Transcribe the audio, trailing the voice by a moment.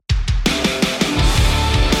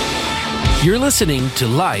You're listening to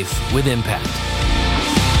Life with Impact.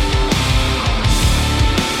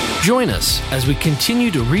 Join us as we continue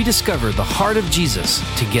to rediscover the heart of Jesus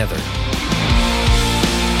together.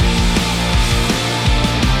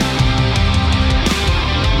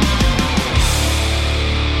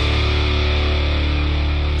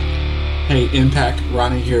 Hey, Impact,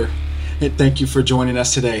 Ronnie here. And thank you for joining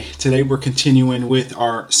us today. Today we're continuing with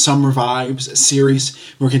our Summer Vibes series.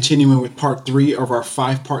 We're continuing with part 3 of our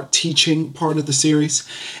 5-part teaching part of the series.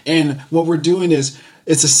 And what we're doing is,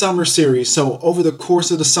 it's a summer series. So over the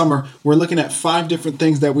course of the summer, we're looking at 5 different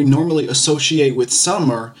things that we normally associate with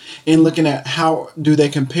summer and looking at how do they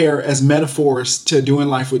compare as metaphors to doing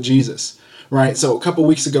life with Jesus, right? So a couple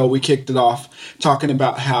weeks ago, we kicked it off talking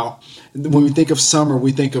about how when we think of summer,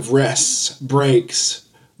 we think of rests, breaks,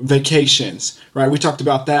 vacations, right? We talked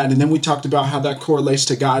about that. And then we talked about how that correlates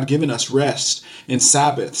to God giving us rest and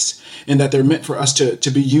Sabbaths, and that they're meant for us to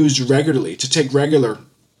be used regularly, to take regular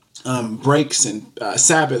breaks and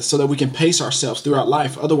Sabbaths so that we can pace ourselves throughout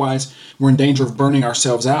life. Otherwise, we're in danger of burning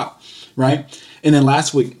ourselves out, right? And then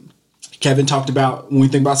last week, Kevin talked about, when we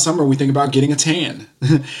think about summer, we think about getting a tan.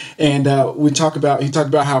 And he talked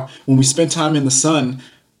about how when we spend time in the sun,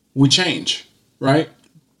 we change, right?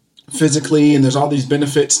 Physically, and there's all these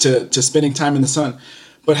benefits to spending time in the sun.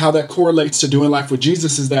 But how that correlates to doing life with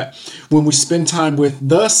Jesus is that when we spend time with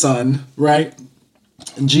the Son, right?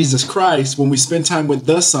 Jesus Christ, when we spend time with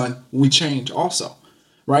the Son, we change also,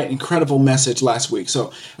 right? Incredible message last week.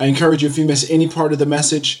 So I encourage you, if you miss any part of the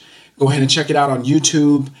message, go ahead and check it out on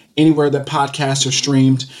YouTube, anywhere that podcasts are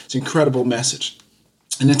streamed. It's an incredible message.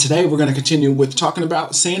 And then today we're going to continue with talking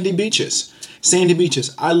about sandy beaches. Sandy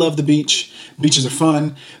beaches. I love the beach. Beaches are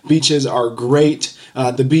fun. Beaches are great.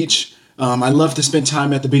 The beach, I love to spend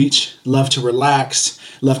time at the beach. Love to relax.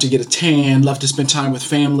 Love to get a tan. Love to spend time with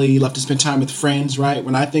family. Love to spend time with friends, right?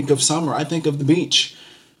 When I think of summer, I think of the beach,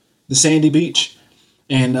 the sandy beach.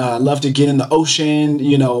 And love to get in the ocean,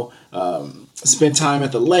 spend time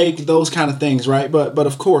at the lake, those kind of things, right? But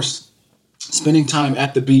of course, spending time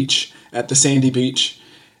at the beach, at the sandy beach,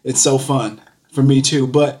 it's so fun for me too.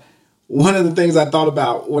 But one of the things I thought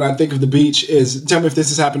about when I think of the beach is, tell me if this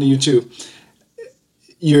has happened to you too.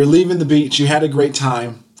 You're leaving the beach, you had a great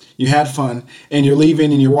time, you had fun, and you're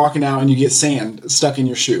leaving and you're walking out and you get sand stuck in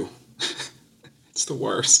your shoe. It's the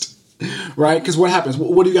worst, right? Because what happens?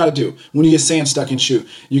 What do you got to do when you get sand stuck in your shoe?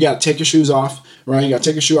 You got to take your shoes off, right? You got to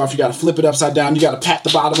take your shoe off, you got to flip it upside down, you got to pat the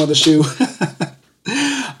bottom of the shoe.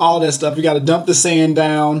 All that stuff. You got to dump the sand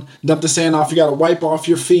down, dump the sand off. You got to wipe off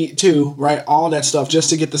your feet too, right? All that stuff just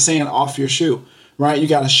to get the sand off your shoe, right? You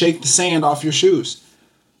got to shake the sand off your shoes.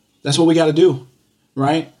 That's what we got to do,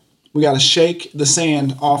 right? We got to shake the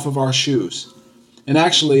sand off of our shoes. And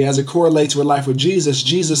actually, as it correlates with life with Jesus,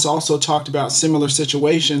 Jesus also talked about similar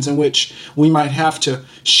situations in which we might have to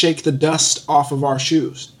shake the dust off of our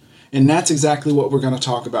shoes. And that's exactly what we're going to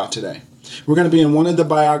talk about today. We're going to be in one of the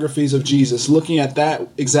biographies of Jesus, looking at that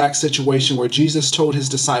exact situation where Jesus told his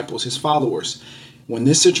disciples, his followers, when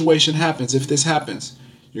this situation happens, if this happens,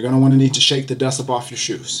 you're going to want to need to shake the dust up off your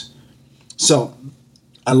shoes. So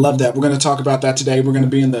I love that. We're going to talk about that today. We're going to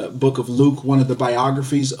be in the book of Luke, one of the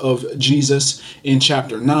biographies of Jesus, in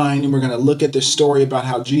chapter 9. And we're going to look at this story about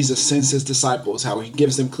how Jesus sends his disciples, how he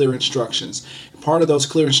gives them clear instructions. Part of those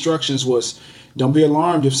clear instructions was, don't be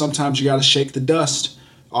alarmed if sometimes you got to shake the dust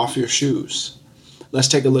off your shoes. Let's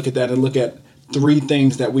take a look at that and look at 3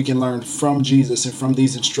 things that we can learn from Jesus and from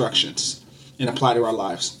these instructions and apply to our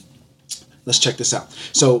lives. Let's check this out.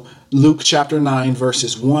 So Luke chapter 9,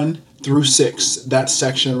 verses 1 through 6, that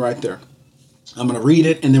section right there. I'm going to read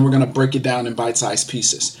it and then we're going to break it down in bite-sized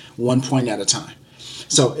pieces, one point at a time.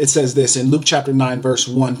 So it says this in Luke chapter 9, verse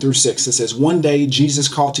 1 through 6. It says, one day Jesus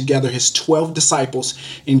called together his 12 disciples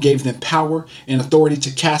and gave them power and authority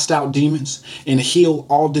to cast out demons and to heal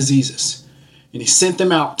all diseases. And he sent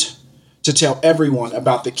them out to tell everyone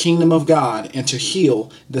about the kingdom of God and to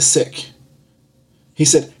heal the sick. He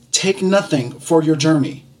said, take nothing for your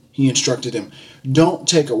journey, he instructed them. Don't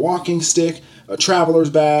take a walking stick, a traveler's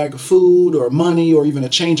bag, food or money, or even a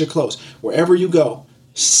change of clothes. Wherever you go,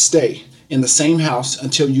 stay in the same house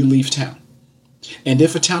until you leave town. And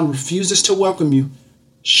if a town refuses to welcome you,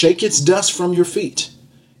 shake its dust from your feet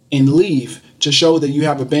and leave to show that you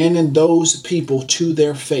have abandoned those people to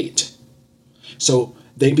their fate. So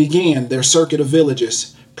they began their circuit of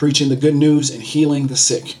villages, preaching the good news and healing the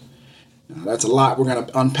sick. Now, that's a lot. We're going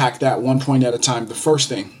to unpack that one point at a time. The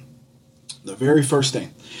very first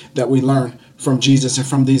thing that we learn from Jesus and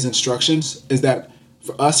from these instructions is that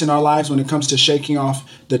for us in our lives, when it comes to shaking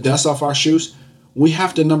off the dust off our shoes, we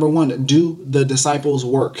have to, number one, do the disciples'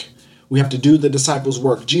 work. We have to do the disciples'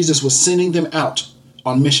 work. Jesus was sending them out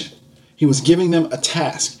on mission. He was giving them a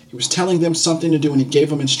task. He was telling them something to do, and he gave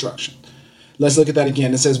them instruction. Let's look at that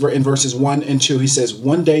again. It says in verses 1 and 2, he says,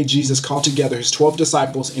 one day Jesus called together his 12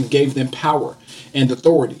 disciples and gave them power and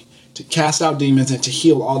authority to cast out demons and to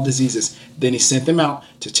heal all diseases. Then he sent them out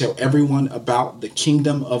to tell everyone about the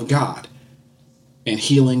kingdom of God and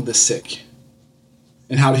healing the sick.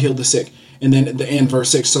 And how to heal the sick. And then at the end, verse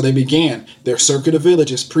 6, so they began their circuit of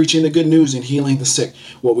villages, preaching the good news and healing the sick.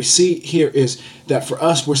 What we see here is that for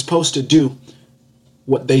us, we're supposed to do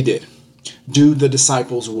what they did. Do the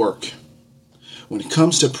disciples' work. When it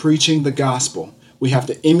comes to preaching the gospel, we have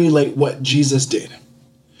to emulate what Jesus did.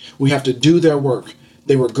 We have to do their work.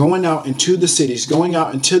 They were going out into the cities, going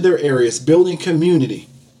out into their areas, building community.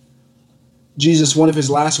 Jesus, one of his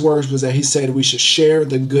last words was that he said we should share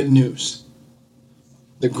the good news,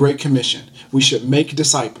 the Great Commission. We should make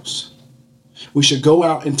disciples. We should go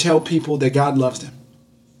out and tell people that God loves them.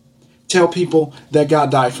 Tell people that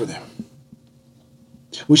God died for them.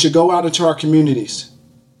 We should go out into our communities.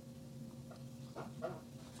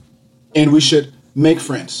 And we should make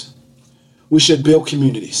friends. We should build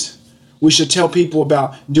communities. We should tell people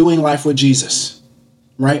about doing life with Jesus,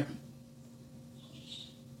 right?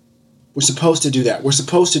 We're supposed to do that. We're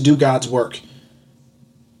supposed to do God's work.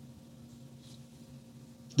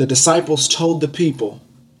 The disciples told the people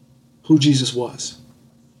who Jesus was.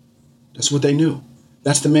 That's what they knew.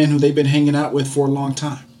 That's the man who they've been hanging out with for a long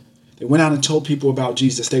time. They went out and told people about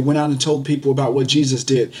Jesus. They went out and told people about what Jesus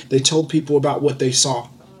did. They told people about what they saw.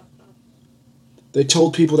 They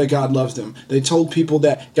told people that God loves them. They told people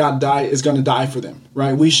that God is going to die for them,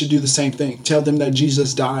 right? We should do the same thing. Tell them that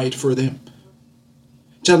Jesus died for them.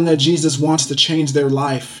 Tell them that Jesus wants to change their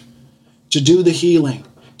life, to do the healing,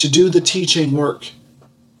 to do the teaching work,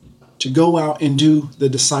 to go out and do the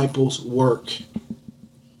disciples' work.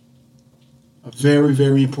 A very,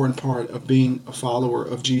 very important part of being a follower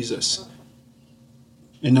of Jesus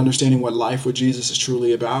and understanding what life with Jesus is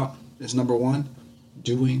truly about is number one,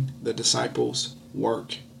 doing the disciples'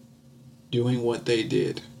 work, doing what they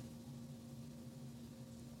did.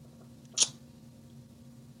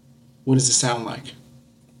 What does it sound like?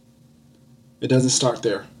 It doesn't start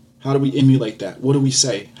there. How do we emulate that? What do we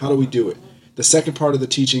say? How do we do it? The second part of the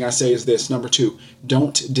teaching I say is this. Number two,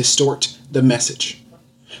 don't distort the message.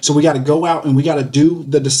 So we got to go out and we got to do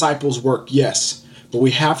the disciples' work, yes. But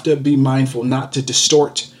we have to be mindful not to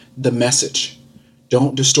distort the message.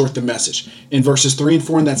 Don't distort the message. In verses 3 and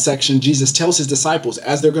 4 in that section, Jesus tells his disciples,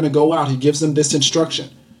 as they're going to go out, he gives them this instruction.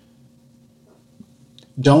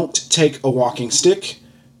 Don't take a walking stick.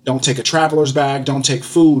 Don't take a traveler's bag. Don't take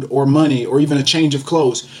food or money or even a change of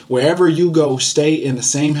clothes. Wherever you go, stay in the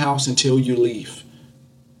same house until you leave.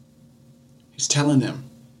 He's telling them,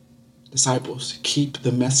 disciples, keep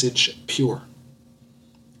the message pure.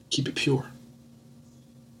 Keep it pure.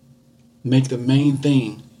 Make the main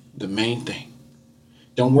thing the main thing.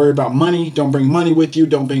 Don't worry about money. Don't bring money with you.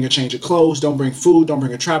 Don't bring a change of clothes. Don't bring food. Don't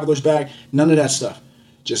bring a traveler's bag. None of that stuff.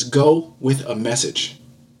 Just go with a message.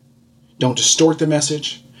 Don't distort the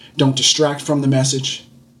message. Don't distract from the message,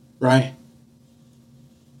 right?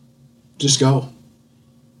 Just go.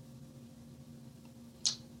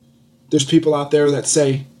 There's people out there that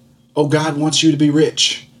say, oh, God wants you to be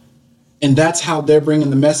rich. And that's how they're bringing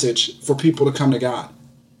the message for people to come to God.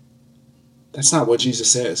 That's not what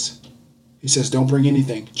Jesus says. He says, don't bring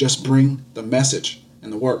anything. Just bring the message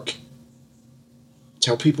and the work.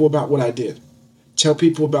 Tell people about what I did. Tell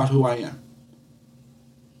people about who I am.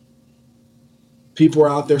 People are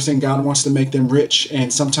out there saying God wants to make them rich,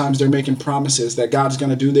 and sometimes they're making promises that God's going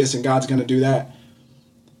to do this and God's going to do that.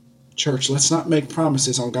 Church, let's not make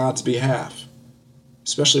promises on God's behalf,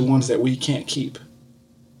 especially ones that we can't keep.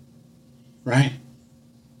 Right?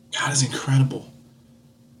 God is incredible.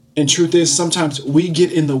 And truth is, sometimes we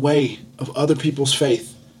get in the way of other people's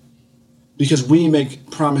faith because we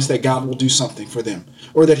make promise that God will do something for them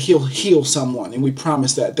or that he'll heal someone, and we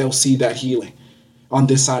promise that they'll see that healing on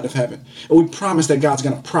this side of heaven. And we promise that God's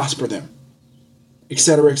going to prosper them,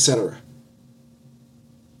 etc., etc.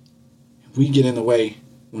 We get in the way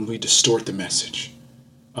when we distort the message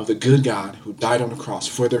of the good God who died on the cross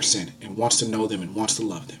for their sin and wants to know them and wants to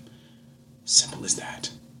love them. Simple as that.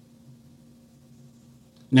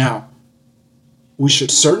 Now, we should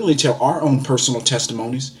certainly tell our own personal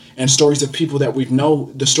testimonies and stories of people that we know,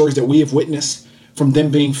 the stories that we have witnessed from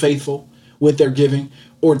them being faithful with their giving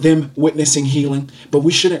or them witnessing healing. But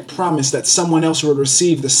we shouldn't promise that someone else will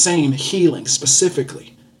receive the same healing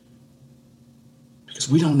specifically, because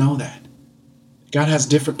we don't know that. God has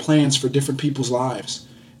different plans for different people's lives.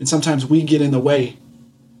 And sometimes we get in the way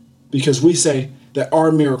because we say, that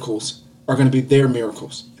our miracles are going to be their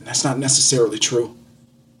miracles. And that's not necessarily true.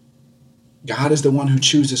 God is the one who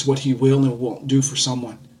chooses what he will and won't do for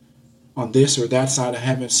someone on this or that side of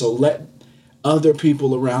heaven. So let other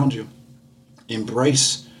people around you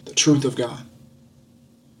embrace the truth of God.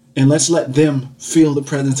 And let's let them feel the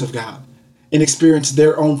presence of God and experience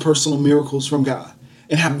their own personal miracles from God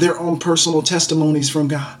and have their own personal testimonies from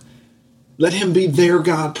God. Let him be their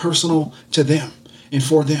God, personal to them and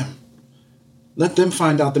for them. Let them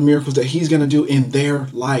find out the miracles that he's going to do in their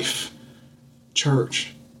life.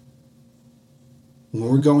 Church, when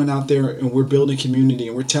we're going out there and we're building community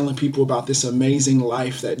and we're telling people about this amazing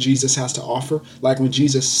life that Jesus has to offer, like when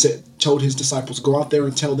Jesus told his disciples, go out there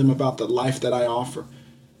and tell them about the life that I offer.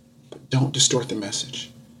 But don't distort the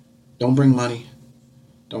message. Don't bring money.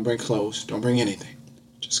 Don't bring clothes. Don't bring anything.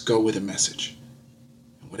 Just go with the message.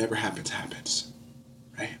 And whatever happens, happens.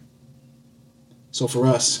 Right? So for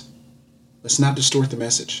us, let's not distort the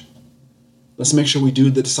message. Let's make sure we do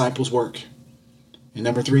the disciples' work. And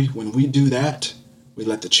number 3, when we do that, we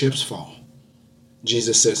let the chips fall.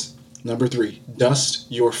 Jesus says, number 3, dust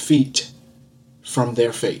your feet from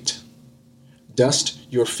their fate. Dust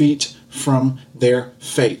your feet from their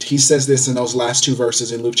fate. He says this in those last 2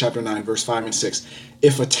 verses in Luke chapter 9, verse 5 and 6.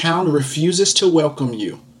 If a town refuses to welcome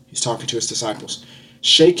you, he's talking to his disciples,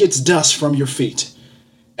 shake its dust from your feet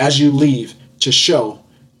as you leave to show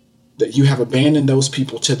that you have abandoned those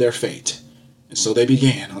people to their fate. And so they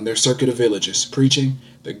began on their circuit of villages, preaching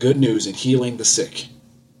the good news and healing the sick.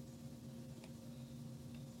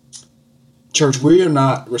 Church, we are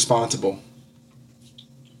not responsible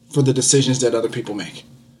for the decisions that other people make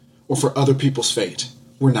or for other people's fate.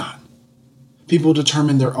 We're not. People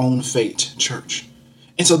determine their own fate, church.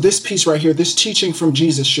 And so this piece right here, this teaching from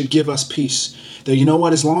Jesus should give us peace. That you know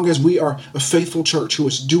what, as long as we are a faithful church who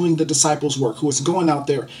is doing the disciples' work, who is going out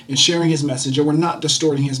there and sharing his message, and we're not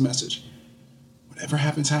distorting his message, whatever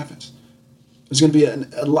happens, happens. There's going to be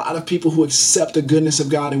a lot of people who accept the goodness of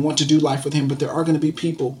God and want to do life with him, but there are going to be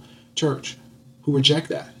people, church, who reject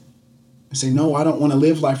that and say, no, I don't want to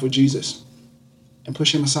live life with Jesus, and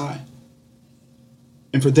push him aside.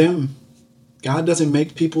 And for them, God doesn't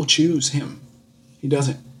make people choose him. He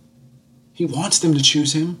doesn't. He wants them to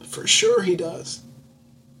choose him. For sure he does.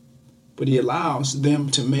 But he allows them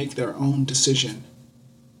to make their own decision.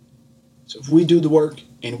 So if we do the work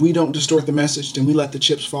and we don't distort the message, then we let the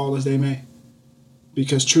chips fall as they may.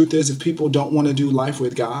 Because truth is, if people don't want to do life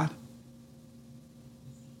with God,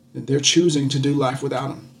 then they're choosing to do life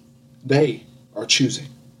without him. They are choosing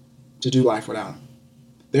to do life without him.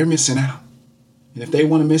 They're missing out. And if they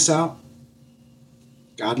want to miss out,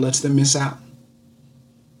 God lets them miss out.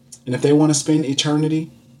 And if they want to spend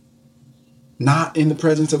eternity not in the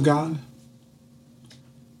presence of God,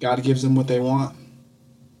 God gives them what they want.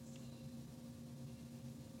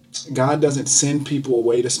 God doesn't send people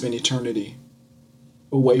away to spend eternity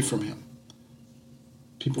away from him.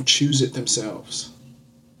 People choose it themselves.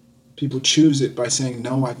 People choose it by saying,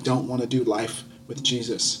 no, I don't want to do life with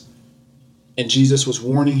Jesus. And Jesus was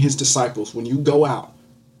warning his disciples, when you go out,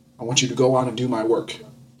 I want you to go out and do my work.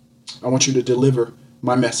 I want you to deliver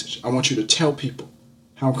my message. I want you to tell people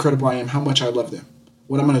how incredible I am, how much I love them,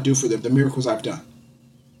 what I'm going to do for them, the miracles I've done.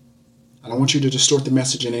 I don't want you to distort the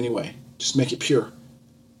message in any way. Just make it pure.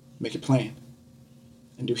 Make it plain.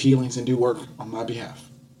 And do healings and do work on my behalf.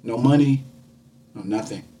 No money, no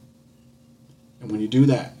nothing. And when you do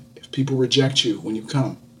that, if people reject you when you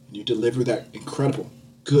come and you deliver that incredible,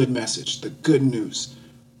 good message, the good news,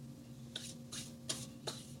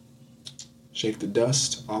 shake the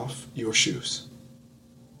dust off your shoes.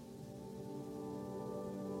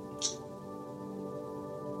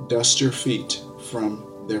 Dust your feet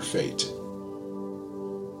from their fate.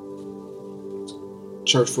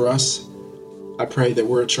 Church, for us, I pray that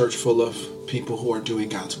we're a church full of people who are doing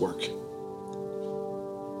God's work,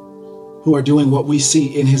 who are doing what we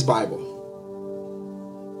see in his Bible,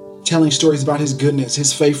 telling stories about his goodness,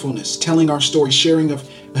 his faithfulness, telling our story, sharing of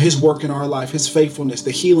his work in our life, his faithfulness,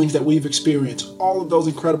 the healings that we've experienced, all of those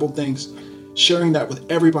incredible things, sharing that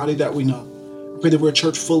with everybody that we know. I pray that we're a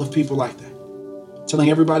church full of people like that, telling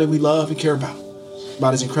everybody we love and care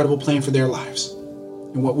about his incredible plan for their lives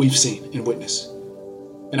and what we've seen and witnessed.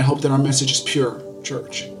 And I hope that our message is pure,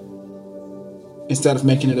 church, instead of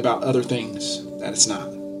making it about other things that it's not.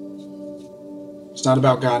 It's not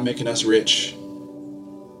about God making us rich.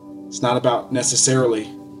 It's not about necessarily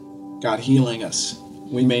God healing us.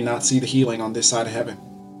 We may not see the healing on this side of heaven.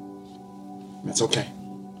 That's okay.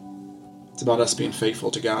 It's about us being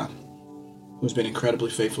faithful to God, who's been incredibly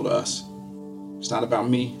faithful to us. It's not about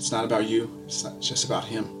me. It's not about you. It's just about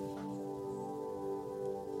him.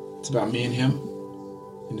 It's about me and him.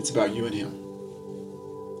 And it's about you and him.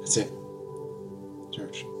 That's it,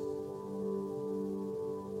 church.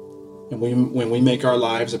 And when we make our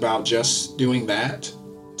lives about just doing that,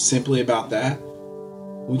 simply about that,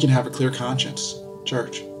 we can have a clear conscience,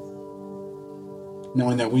 church.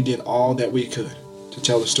 Knowing that we did all that we could to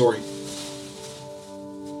tell the story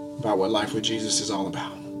about what life with Jesus is all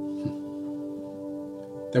about.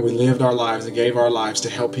 That we lived our lives and gave our lives to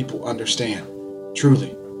help people understand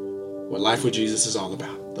truly what life with Jesus is all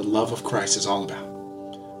about. The love of Christ is all about.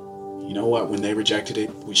 You know what? When they rejected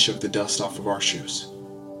it, we shook the dust off of our shoes.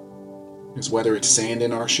 Because whether it's sand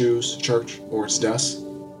in our shoes, church, or it's dust,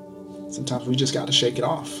 sometimes we just got to shake it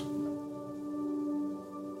off.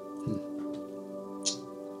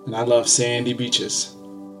 And I love sandy beaches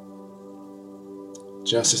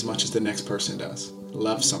just as much as the next person does.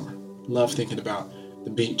 Love summer. Love thinking about the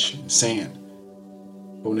beach and sand.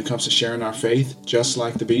 But when it comes to sharing our faith, just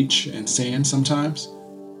like the beach and sand sometimes,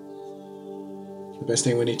 the best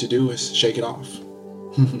thing we need to do is shake it off.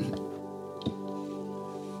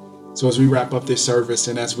 So as we wrap up this service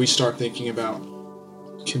and as we start thinking about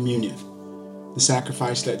communion, the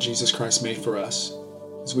sacrifice that Jesus Christ made for us,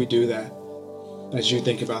 as we do that, as you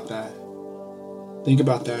think about that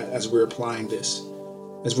as we're applying this,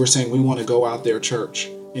 as we're saying we want to go out there, church,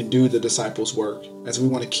 and do the disciples' work, as we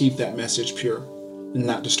want to keep that message pure and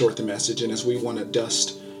not distort the message, and as we want to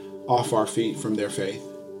dust off our feet from their faith,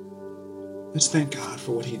 let's thank God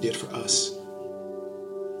for what he did for us.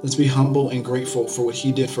 Let's be humble and grateful for what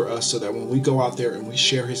he did for us so that when we go out there and we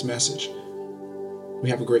share his message, we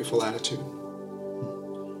have a grateful attitude.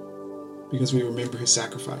 Because we remember his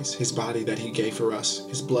sacrifice, his body that he gave for us,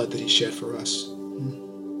 his blood that he shed for us.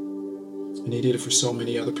 And he did it for so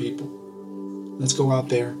many other people. Let's go out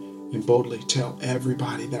there and boldly tell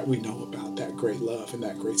everybody that we know about that great love and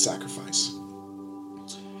that great sacrifice.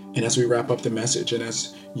 And as we wrap up the message, and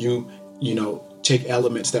as you take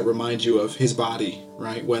elements that remind you of his body,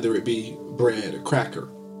 right? Whether it be bread, a cracker,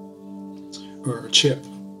 or a chip,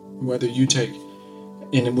 whether you take,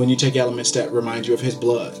 and when you take elements that remind you of his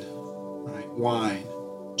blood, right? Wine,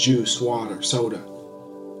 juice, water, soda,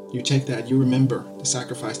 you take that, you remember the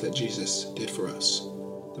sacrifice that Jesus did for us,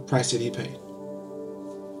 the price that he paid.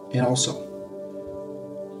 And also,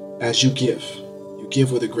 as you give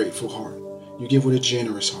with a grateful heart, you give with a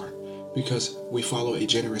generous heart, because we follow a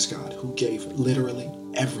generous God who gave literally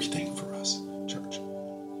everything for us, church.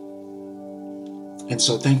 And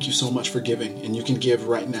so thank you so much for giving, and you can give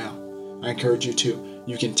right now. I encourage you to.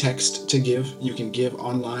 You can text to give. You can give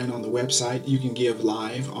online on the website. You can give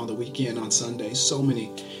live on the weekend, on Sundays. So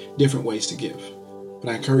many different ways to give. But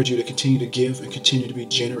I encourage you to continue to give and continue to be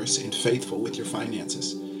generous and faithful with your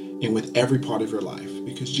finances and with every part of your life,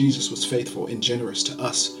 because Jesus was faithful and generous to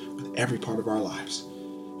us with every part of our lives.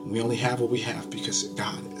 And we only have what we have because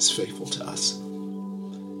God is faithful to us.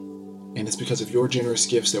 And it's because of your generous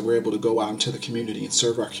gifts that we're able to go out into the community and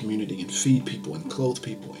serve our community and feed people and clothe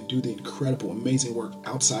people and do the incredible, amazing work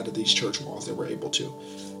outside of these church walls that we're able to.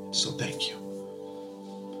 So thank you.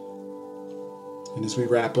 And as we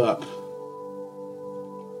wrap up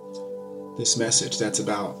this message that's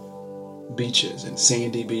about beaches and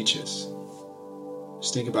sandy beaches,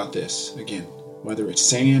 just think about this again. Whether it's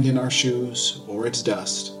sand in our shoes or it's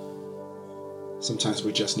dust, sometimes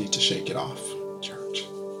we just need to shake it off, church.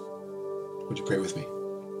 Would you pray with me?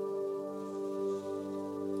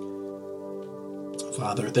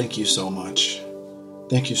 Father, thank you so much.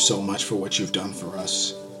 Thank you so much for what you've done for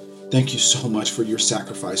us. Thank you so much for your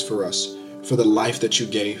sacrifice for us, for the life that you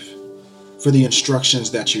gave, for the instructions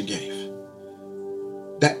that you gave.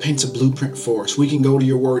 That paints a blueprint for us. We can go to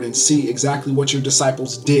your word and see exactly what your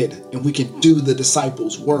disciples did, and we can do the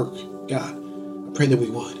disciples' work. God, I pray that we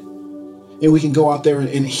would. And we can go out there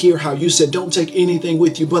and hear how you said, don't take anything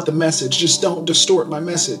with you but the message. Just don't distort my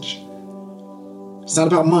message. It's not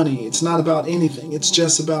about money. It's not about anything. It's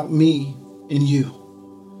just about me and you.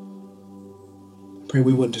 I pray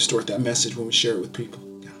we wouldn't distort that message when we share it with people.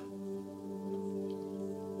 God.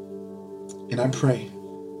 And I pray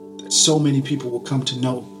that so many people will come to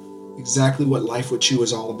know exactly what life with you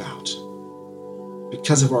is all about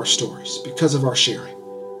because of our stories, because of our sharing.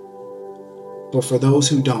 But for those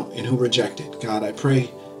who don't and who reject it, God, I pray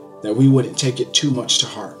that we wouldn't take it too much to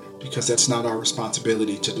heart, because that's not our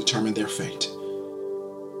responsibility to determine their fate.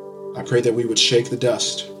 I pray that we would shake the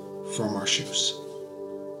dust from our shoes.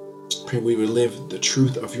 I pray we would live the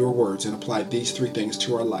truth of your words and apply these three things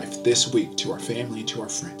to our life this week, to our family, and to our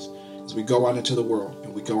friends. As we go out into the world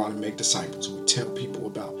and we go out and make disciples, we tell people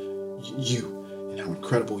about you and how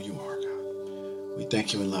incredible you are, God. We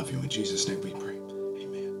thank you and love you. In Jesus' name we pray.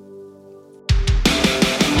 Amen.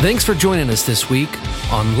 Thanks for joining us this week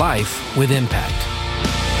on Life with Impact.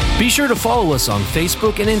 Be sure to follow us on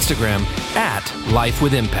Facebook and Instagram at Life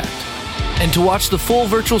with Impact. And to watch the full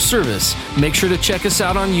virtual service, make sure to check us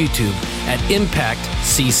out on YouTube at Impact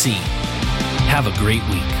CC. Have a great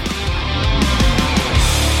week.